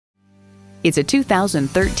It's a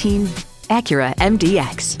 2013 Acura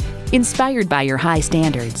MDX. Inspired by your high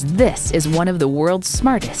standards, this is one of the world's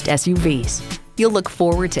smartest SUVs. You'll look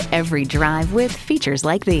forward to every drive with features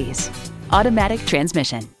like these: automatic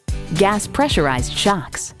transmission, gas pressurized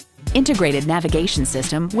shocks, integrated navigation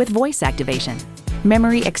system with voice activation,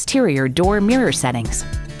 memory exterior door mirror settings,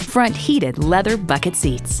 front heated leather bucket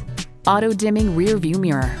seats, auto dimming rear view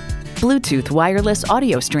mirror, Bluetooth wireless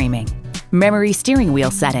audio streaming, memory steering wheel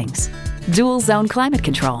settings, dual zone climate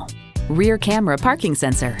control, rear camera parking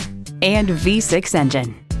sensor, and V6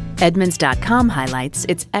 engine. Edmunds.com highlights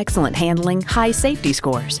its excellent handling, high safety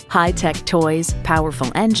scores, high-tech toys,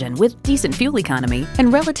 powerful engine with decent fuel economy,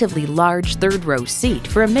 and relatively large third-row seat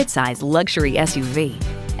for a midsize luxury SUV.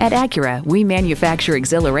 At Acura, we manufacture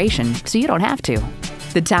exhilaration so you don't have to.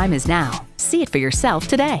 The time is now. See it for yourself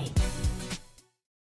today.